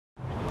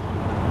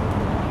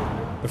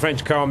The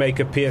French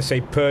carmaker PSA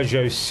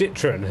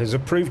Peugeot-Citroen has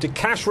approved a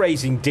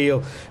cash-raising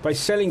deal by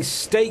selling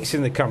stakes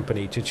in the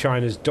company to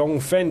China's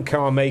Dongfeng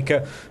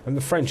carmaker and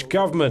the French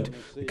government.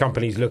 The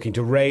company is looking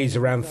to raise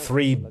around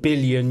 €3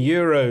 billion,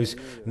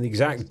 and the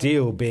exact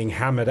deal being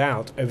hammered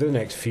out over the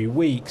next few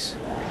weeks.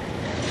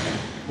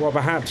 While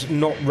perhaps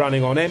not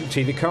running on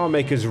empty, the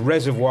carmaker's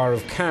reservoir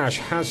of cash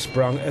has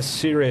sprung a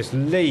serious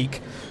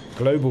leak.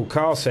 Global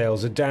car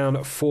sales are down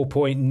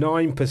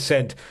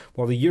 4.9%,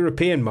 while the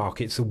European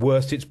market's the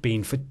worst it's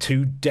been for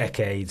 2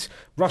 decades.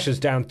 Russia's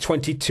down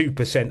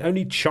 22%.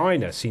 Only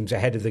China seems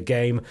ahead of the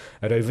game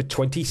at over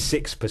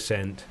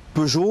 26%.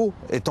 Peugeot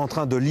est en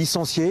train de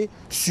licencier,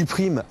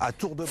 supprime à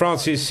tour de...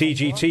 France's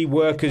CGT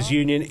workers'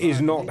 union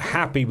is not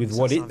happy with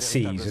what it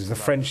sees as the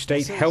French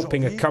state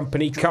helping a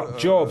company cut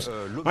jobs.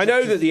 I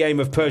know that the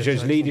aim of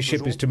Peugeot's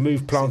leadership is to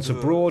move plants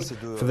abroad.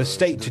 For the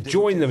state to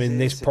join them in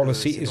this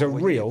policy is a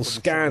real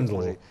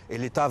scandal. Et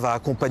l'État va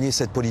accompagner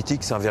cette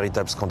politique, c'est un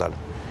véritable scandale.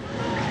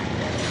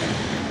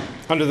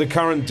 Under the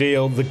current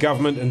deal, the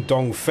government and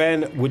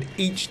Dongfeng would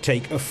each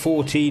take a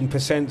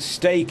 14%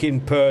 stake in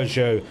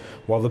Peugeot,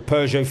 while the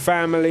Peugeot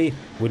family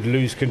would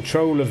lose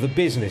control of the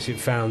business it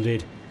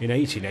founded in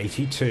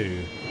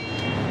 1882.